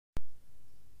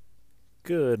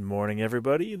Good morning,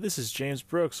 everybody. This is James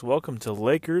Brooks. Welcome to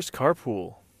Lakers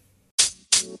Carpool.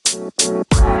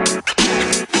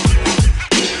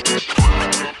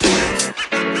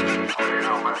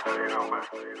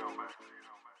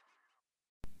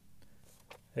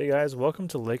 Hey guys, welcome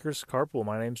to Lakers Carpool.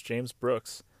 My name's James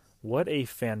Brooks. What a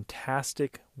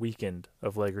fantastic weekend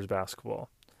of Lakers basketball.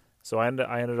 So I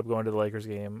ended up going to the Lakers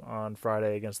game on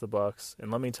Friday against the Bucks, and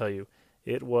let me tell you,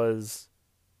 it was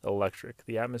electric.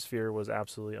 The atmosphere was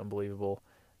absolutely unbelievable.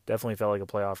 Definitely felt like a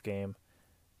playoff game.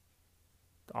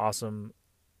 Awesome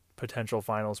potential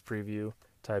finals preview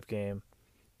type game.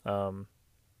 Um,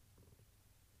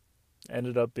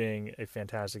 Ended up being a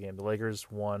fantastic game. The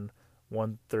Lakers won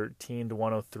 113 to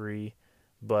 103,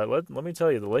 but let me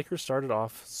tell you, the Lakers started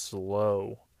off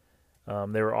slow.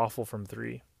 They were awful from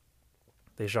three.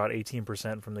 They shot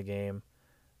 18% from the game,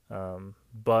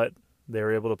 but they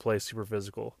were able to play super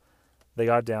physical. They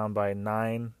got down by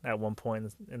 9 at one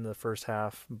point in the first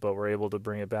half, but were able to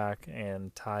bring it back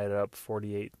and tie it up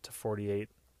 48 to 48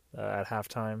 at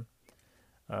halftime.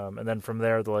 And then from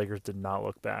there, the Lakers did not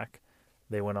look back.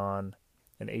 They went on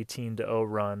an 18-0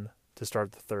 run to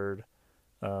start the third.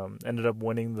 Ended up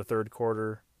winning the third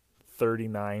quarter,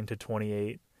 39 to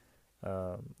 28.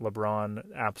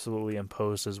 LeBron absolutely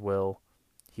imposed his will.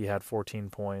 He had 14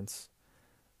 points.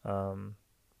 But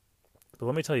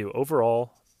let me tell you,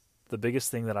 overall, the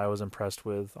biggest thing that I was impressed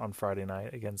with on Friday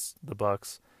night against the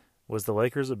Bucks was the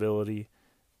Lakers' ability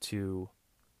to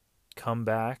come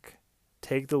back,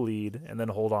 take the lead, and then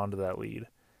hold on to that lead.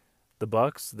 The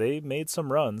Bucks, they made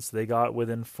some runs. They got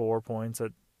within 4 points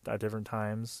at different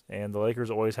times, and the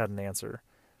Lakers always had an answer.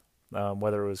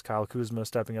 Whether it was Kyle Kuzma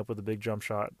stepping up with a big jump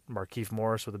shot, Markieff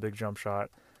Morris with a big jump shot,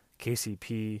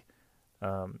 KCP,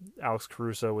 Alex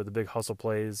Caruso with the big hustle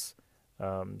plays.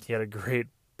 He had a great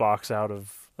box out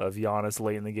of Giannis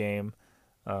late in the game.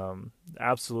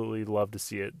 Absolutely love to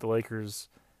see it. The Lakers,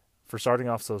 for starting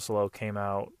off so slow, came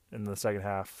out in the second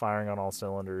half firing on all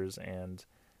cylinders, and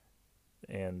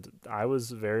I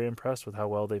was very impressed with how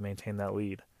well they maintained that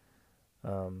lead.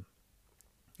 And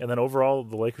then overall,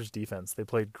 the Lakers' defense, they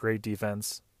played great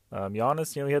defense.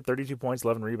 Giannis, he had 32 points,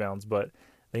 11 rebounds, but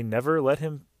they never let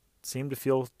him seem to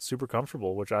feel super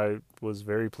comfortable, which I was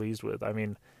very pleased with. I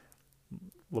mean,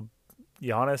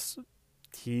 Giannis,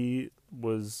 he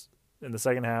was in the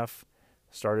second half,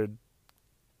 the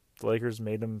Lakers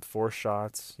made him force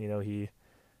shots.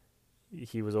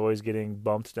 He was always getting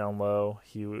bumped down low.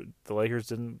 The Lakers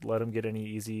didn't let him get any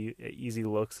easy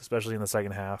looks, especially in the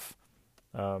second half.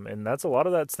 And a lot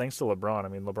of that's thanks to LeBron. I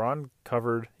mean, LeBron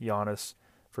covered Giannis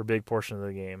for a big portion of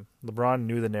the game. LeBron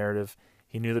knew the narrative.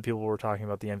 He knew that people were talking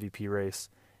about the MVP race,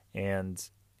 and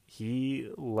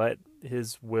he let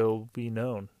his will be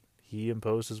known. He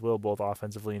imposed his will both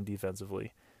offensively and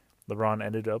defensively. LeBron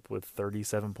ended up with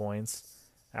 37 points.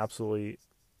 Absolutely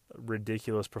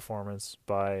ridiculous performance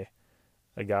by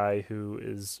a guy who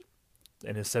is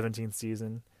in his 17th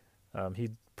season.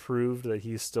 He proved that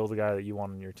he's still the guy that you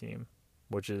want on your team,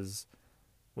 which is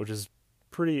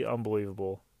pretty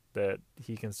unbelievable that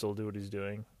he can still do what he's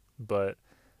doing. But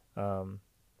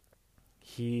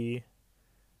he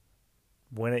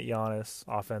went at Giannis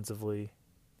offensively.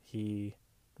 He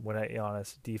went at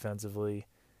Giannis defensively,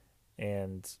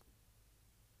 and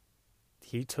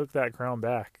he took that crown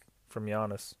back from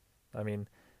Giannis. I mean,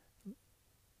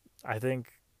 I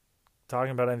think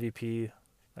talking about MVP,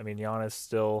 I mean, Giannis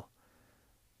still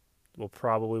will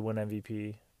probably win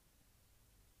MVP.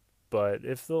 But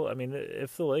if the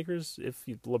Lakers, if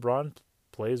LeBron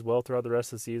plays well throughout the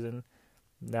rest of the season,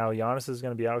 now Giannis is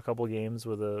going to be out a couple games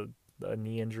with a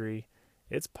knee injury.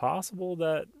 It's possible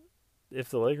that if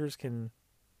the Lakers can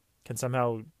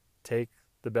somehow take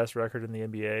the best record in the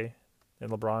NBA and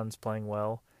LeBron's playing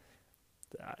well,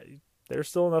 there's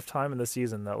still enough time in the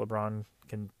season that LeBron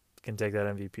can take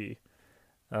that MVP.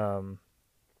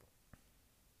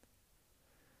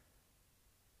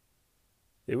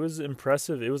 It was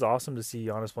impressive. It was awesome to see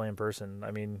Giannis play in person.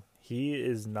 I mean, he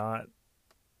is not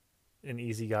an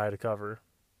easy guy to cover.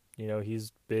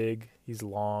 He's big, he's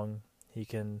long, he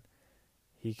can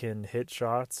hit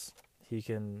shots. He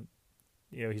can,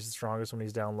 he's the strongest when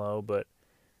he's down low, but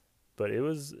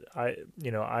I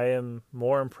am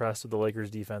more impressed with the Lakers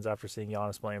defense after seeing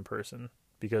Giannis play in person,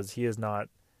 because it is not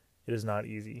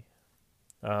easy.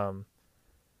 And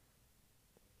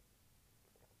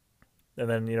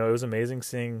then, it was amazing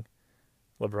seeing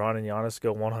LeBron and Giannis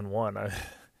go one-on-one.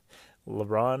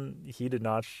 LeBron, he did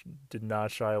not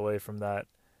shy away from that,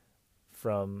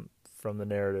 from the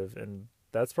narrative, and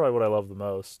that's probably what I love the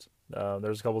most.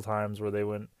 There's a couple times where they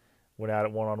went at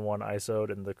it one-on-one ISO'd,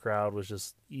 and the crowd was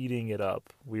just eating it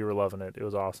up. We were loving it. It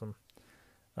was awesome.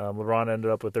 LeBron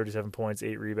ended up with 37 points,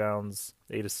 8 rebounds,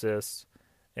 8 assists,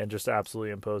 and just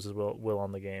absolutely imposed his will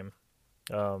on the game.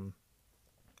 Um,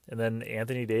 and then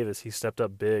Anthony Davis, he stepped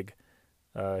up big.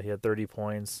 He had 30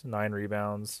 points, 9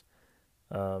 rebounds,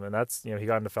 and that's, he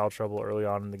got into foul trouble early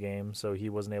on in the game, so he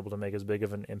wasn't able to make as big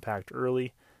of an impact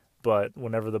early. But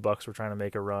whenever the Bucks were trying to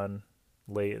make a run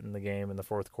late in the game in the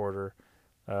fourth quarter,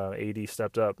 AD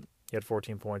stepped up. He had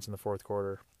 14 points in the fourth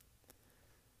quarter.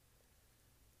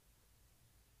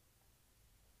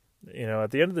 At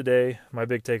the end of the day, my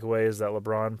big takeaway is that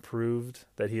LeBron proved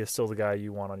that he is still the guy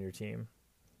you want on your team.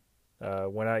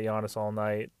 Went at Giannis all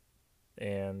night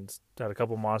and had a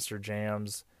couple monster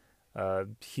jams,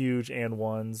 huge and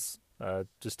ones,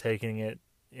 just taking it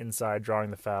inside,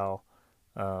 drawing the foul.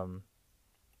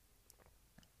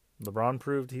 LeBron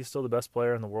proved he's still the best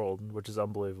player in the world, which is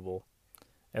unbelievable.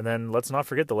 And then let's not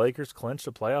forget the Lakers clinched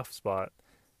a playoff spot.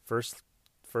 First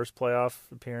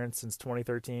playoff appearance since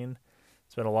 2013.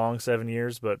 It's been a long 7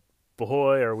 years, but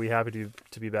boy, are we happy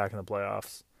to be back in the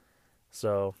playoffs.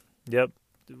 So, yep,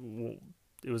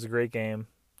 it was a great game.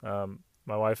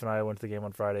 My wife and I went to the game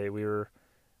on Friday. We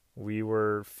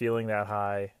were feeling that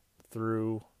high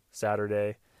through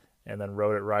Saturday, and then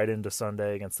rode it right into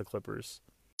Sunday against the Clippers.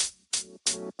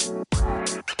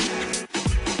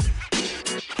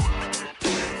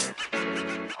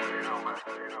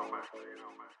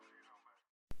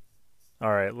 All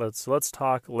right, let's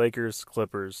talk Lakers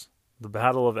Clippers. The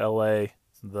Battle of LA,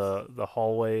 the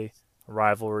hallway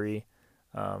rivalry,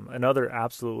 another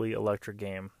absolutely electric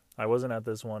game. I wasn't at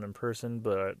this one in person,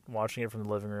 but watching it from the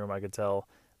living room, I could tell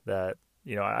that,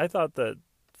 I thought that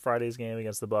Friday's game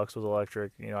against the Bucks was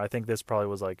electric. I think this probably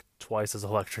was like twice as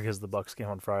electric as the Bucks game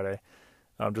on Friday,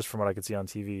 just from what I could see on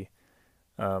TV.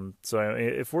 So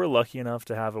if we're lucky enough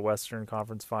to have a Western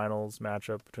Conference Finals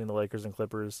matchup between the Lakers and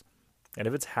Clippers, and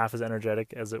if it's half as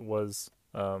energetic as it was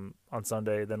on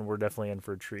Sunday, then we're definitely in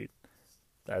for a treat.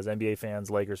 As NBA fans,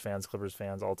 Lakers fans, Clippers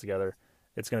fans all together,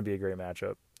 it's going to be a great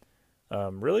matchup.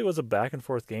 Really was a back and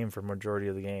forth game for majority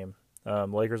of the game.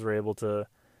 Lakers were able to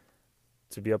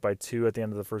be up by 2 at the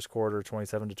end of the first quarter,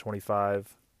 27-25.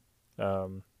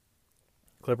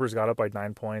 Clippers got up by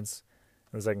 9 points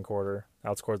in the second quarter,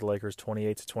 outscored the Lakers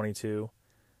 28-22.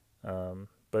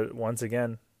 But once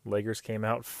again, Lakers came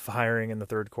out firing in the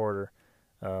third quarter,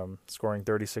 scoring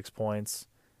 36 points.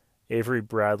 Avery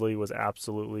Bradley was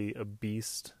absolutely a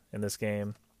beast in this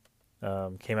game.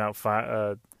 Came out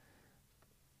firing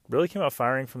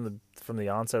from the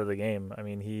onset of the game. I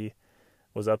mean, he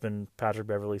was up in Patrick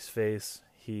Beverley's face.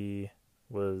 He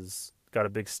got a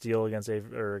big steal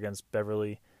against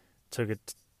Beverley. Took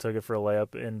it for a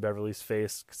layup in Beverley's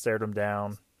face. Stared him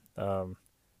down.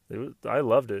 I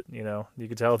loved it. You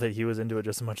could tell that he was into it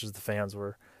just as much as the fans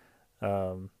were.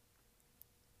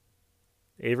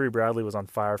 Avery Bradley was on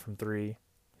fire from 3.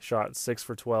 Shot 6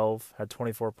 for 12. Had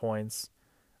 24 points.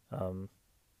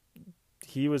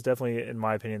 He was definitely, in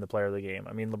my opinion, the player of the game.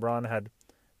 I mean, LeBron had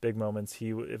big moments.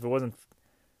 If it wasn't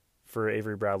for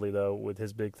Avery Bradley, though, with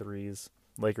his big threes,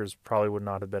 Lakers probably would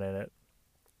not have been in it.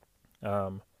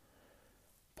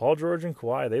 Paul George and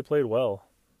Kawhi, they played well.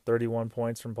 31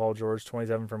 points from Paul George,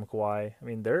 27 from Kawhi. I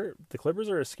mean, the Clippers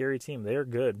are a scary team. They are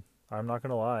good. I'm not going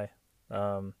to lie.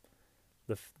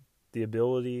 The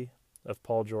ability of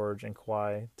Paul George and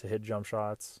Kawhi to hit jump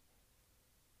shots,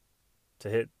 to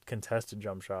hit contested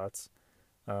jump shots,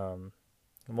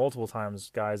 multiple times,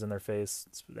 guys in their face,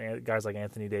 guys like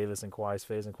Anthony Davis in Kawhi's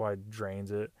face, and Kawhi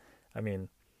drains it. I mean,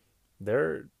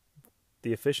 the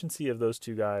efficiency of those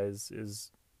two guys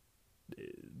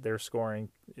their scoring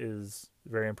is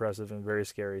very impressive and very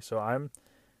scary. So I'm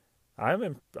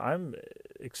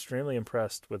extremely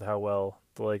impressed with how well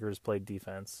the Lakers played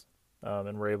defense,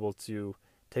 and were able to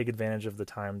take advantage of the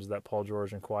times that Paul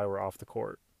George and Kawhi were off the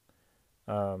court.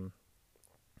 And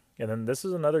then this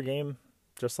is another game,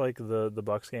 just like the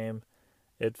Bucks game.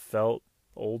 It felt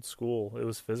old school. It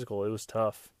was physical. It was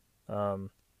tough,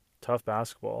 tough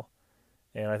basketball.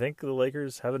 And I think the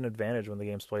Lakers have an advantage when the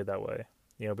game's played that way.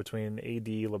 Between AD,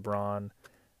 LeBron,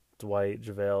 Dwight,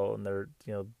 JaVale, and their,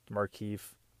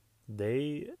 Markieff,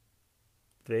 they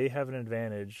have an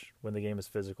advantage when the game is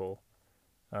physical.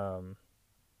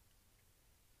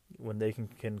 When they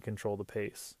can control the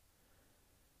pace.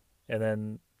 And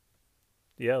then,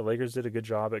 Lakers did a good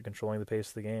job at controlling the pace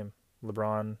of the game.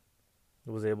 LeBron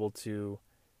was able to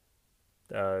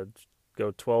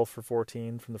go 12 for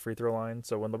 14 from the free throw line.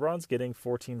 So when LeBron's getting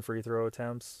 14 free throw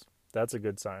attempts, that's a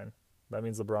good sign. That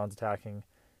means LeBron's attacking.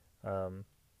 And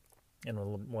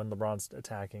when LeBron's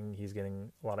attacking, he's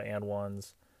getting a lot of and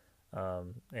ones.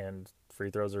 And free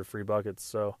throws are free buckets.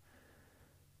 So,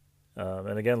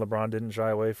 and again, LeBron didn't shy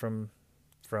away from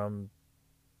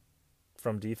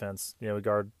from defense. You know, we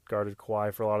guarded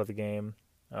Kawhi for a lot of the game.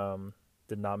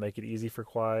 Did not make it easy for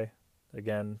Kawhi.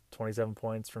 Again, 27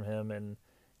 points from him, and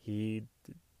he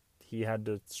had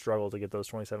to struggle to get those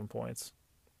 27 points.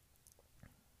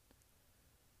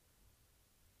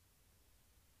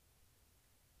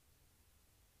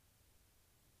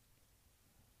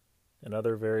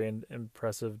 Another very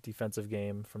impressive defensive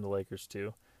game from the Lakers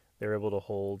too. They were able to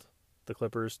hold the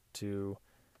Clippers to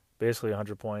basically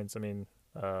 100 points. I mean,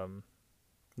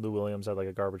 Lou Williams had like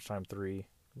a garbage time three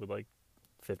with like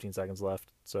 15 seconds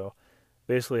left. So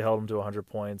basically held them to 100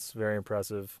 points. Very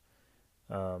impressive.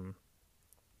 And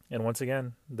once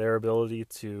again, their ability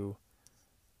to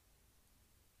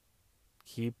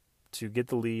get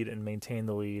the lead and maintain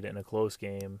the lead in a close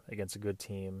game against a good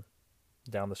team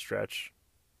down the stretch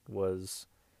was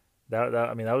that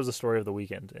I mean, that was the story of the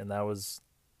weekend, and that was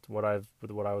what I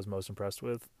was most impressed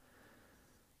with.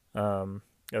 And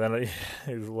then I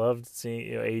loved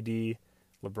seeing AD,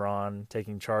 LeBron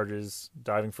taking charges,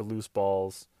 diving for loose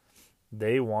balls.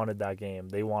 They wanted that game.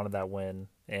 They wanted that win,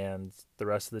 and the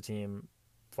rest of the team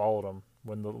followed them.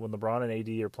 When LeBron and AD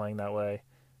are playing that way,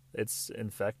 it's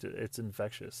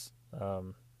infectious.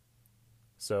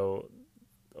 So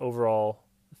overall,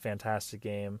 fantastic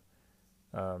game.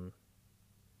 So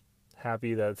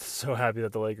happy that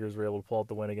the Lakers were able to pull out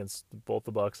the win against both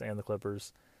the Bucks and the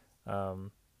Clippers.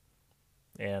 And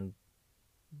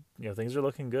things are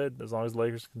looking good as long as the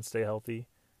Lakers can stay healthy.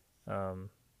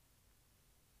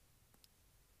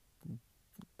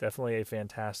 Definitely a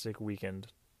fantastic weekend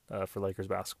for Lakers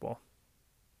basketball.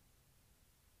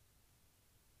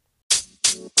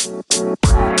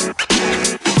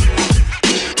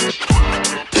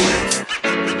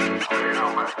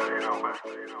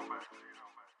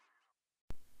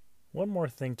 One more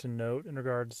thing to note in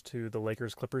regards to the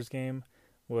Lakers-Clippers game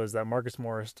was that Marcus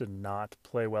Morris did not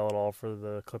play well at all for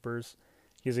the Clippers.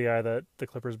 He's a guy that the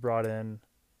Clippers brought in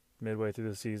midway through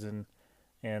the season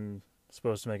and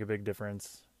supposed to make a big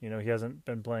difference. He hasn't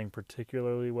been playing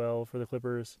particularly well for the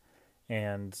Clippers,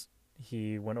 and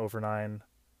he went over 9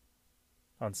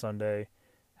 on Sunday,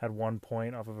 had 1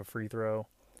 point off of a free throw.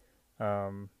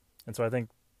 And so I think,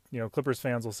 Clippers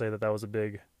fans will say that was a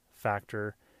big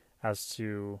factor as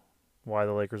to why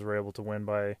the Lakers were able to win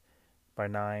by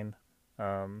 9.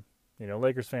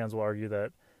 Lakers fans will argue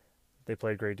that they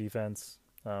played great defense,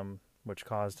 which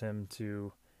caused him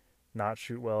to not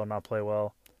shoot well and not play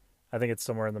well. I think it's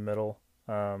somewhere in the middle.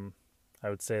 I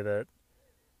would say that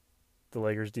the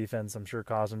Lakers defense, I'm sure,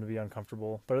 caused him to be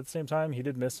uncomfortable. But at the same time, he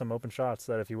did miss some open shots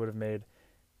that if he would have made,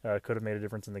 could have made a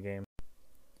difference in the game.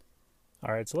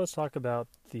 All right, so let's talk about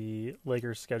the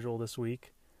Lakers' schedule this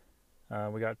week.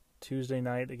 We got Tuesday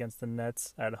night against the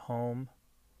Nets at home.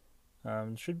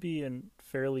 Should be a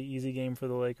fairly easy game for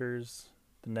the Lakers.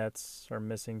 The Nets are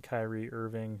missing Kyrie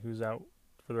Irving, who's out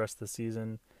for the rest of the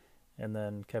season, and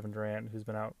then Kevin Durant, who's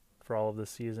been out for all of this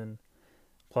season.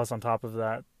 Plus, on top of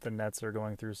that, the Nets are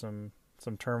going through some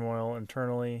turmoil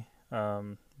internally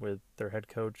with their head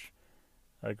coach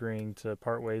agreeing to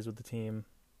part ways with the team.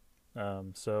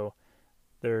 So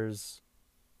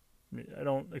I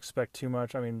don't expect too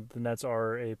much. I mean, the Nets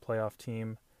are a playoff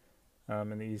team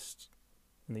in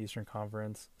the Eastern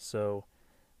Conference, so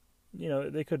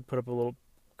they could put up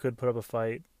a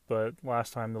fight. But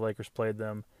last time the Lakers played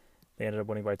them, they ended up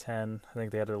winning by 10. I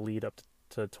think they had a lead up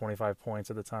to 25 points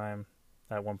at the time,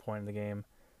 at one point in the game.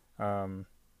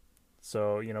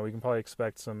 So we can probably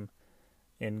expect some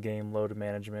in-game load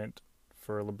management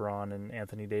for LeBron and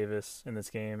Anthony Davis in this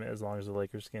game, as long as the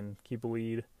Lakers can keep a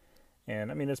lead.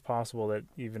 And I mean, it's possible that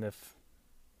even if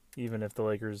the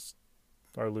Lakers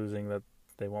are losing, that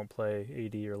they won't play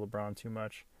AD or LeBron too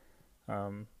much,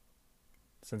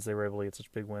 since they were able to get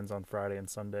such big wins on Friday and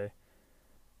Sunday.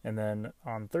 And then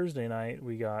on Thursday night,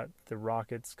 we got the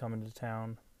Rockets coming to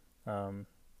town.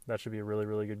 That should be a really,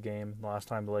 really good game. The last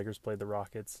time the Lakers played the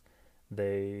Rockets,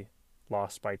 they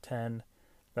lost by 10.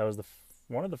 That was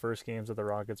one of the first games that the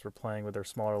Rockets were playing with their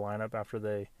smaller lineup after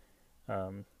they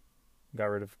got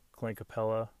rid of Clint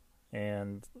Capella.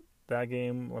 And that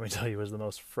game, let me tell you, was the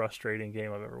most frustrating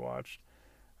game I've ever watched.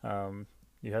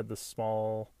 You had the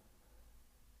small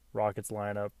Rockets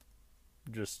lineup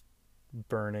just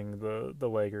burning the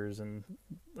Lakers, and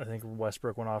I think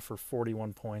Westbrook went off for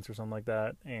 41 points or something like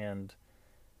that. And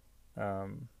I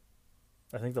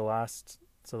think the last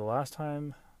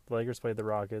time the Lakers played the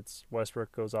Rockets,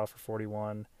 Westbrook goes off for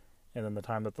 41, and then the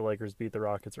time that the Lakers beat the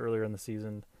Rockets earlier in the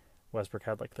season, Westbrook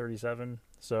had like 37.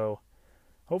 So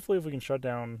hopefully, if we can shut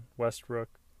down Westbrook,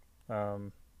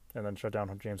 and then shut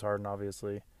down James Harden,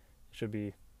 obviously, it should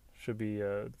be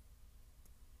a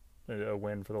a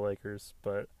win for the Lakers.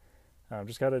 But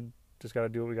just gotta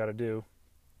do what we gotta do.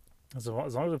 So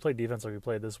as long as we play defense like we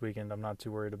played this weekend, I'm not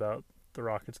too worried about the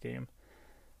Rockets game.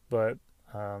 But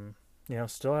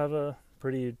still have a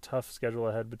pretty tough schedule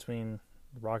ahead between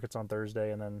the Rockets on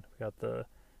Thursday, and then we got the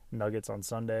Nuggets on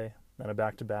Sunday, then a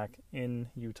back-to-back in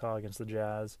Utah against the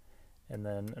Jazz, and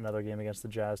then another game against the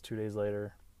Jazz 2 days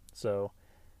later. So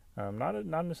not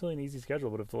necessarily an easy schedule,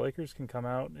 but if the Lakers can come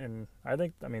out, and I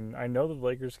know that the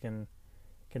Lakers can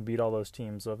beat all those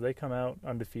teams. So if they come out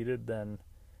undefeated, then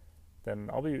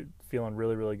I'll be feeling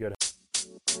really, really good.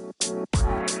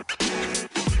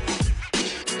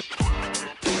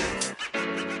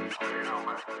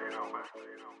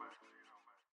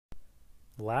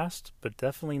 Last, but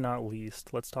definitely not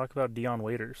least, let's talk about Dion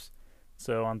Waiters.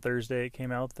 So on Thursday, it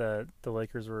came out that the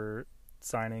Lakers were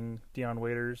signing Dion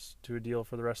Waiters to a deal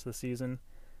for the rest of the season.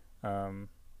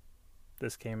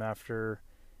 This came after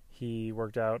he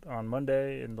worked out on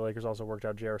Monday, and the Lakers also worked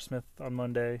out J.R. Smith on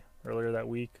Monday earlier that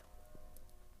week.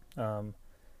 So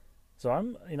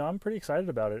I'm pretty excited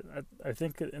about it. I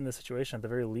think in this situation, at the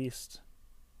very least,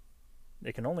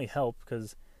 it can only help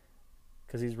because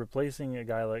he's replacing a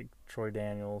guy like Troy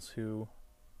Daniels, who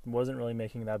wasn't really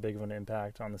making that big of an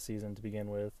impact on the season to begin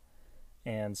with.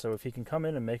 And so if he can come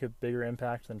in and make a bigger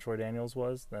impact than Troy Daniels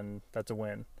was, then that's a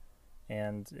win.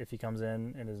 And if he comes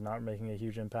in and is not making a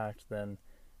huge impact, then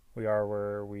we are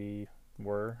where we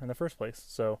were in the first place.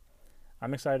 So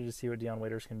I'm excited to see what Dion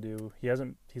Waiters can do.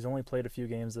 He's only played a few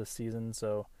games this season,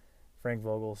 so Frank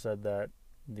Vogel said that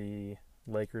the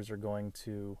Lakers are going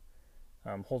to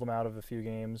hold him out of a few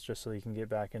games just so he can get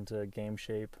back into game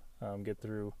shape, get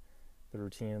through the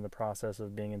routine and the process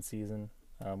of being in season,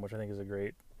 which I think is a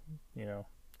great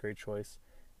choice.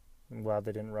 I'm glad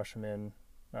they didn't rush him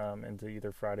into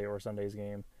either Friday or Sunday's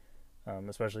game,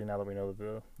 especially now that we know that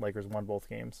the Lakers won both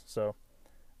games. So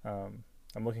I'm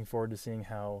looking forward to seeing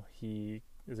how he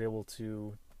is able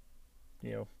to,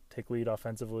 take lead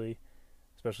offensively,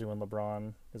 especially when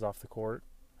LeBron is off the court.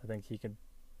 I think he could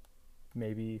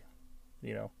maybe,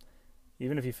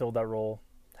 even if he filled that role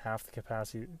half to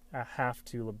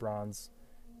LeBron's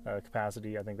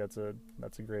capacity, I think that's a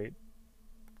great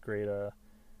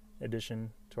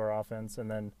addition to our offense.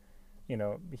 And then,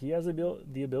 he has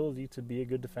the ability to be a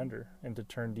good defender and to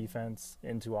turn defense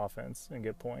into offense and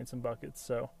get points and buckets.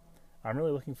 So I'm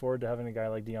really looking forward to having a guy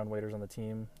like Dion Waiters on the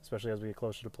team, especially as we get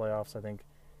closer to playoffs.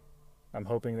 I'm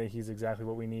hoping that he's exactly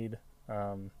what we need,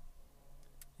 and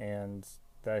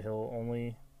that he'll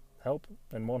only help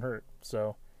and won't hurt.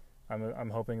 So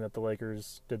I'm hoping that the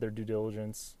Lakers did their due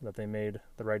diligence, that they made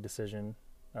the right decision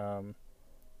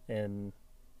in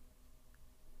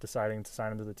deciding to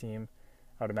sign him to the team.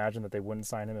 I would imagine that they wouldn't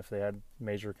sign him if they had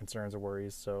major concerns or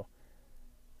worries. So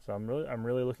I'm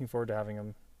really looking forward to having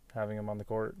him on the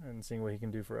court and seeing what he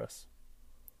can do for us.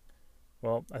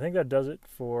 Well, I think that does it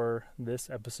for this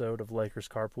episode of Lakers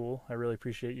Carpool. I really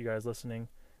appreciate you guys listening.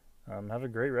 Have a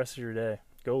great rest of your day.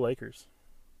 Go Lakers.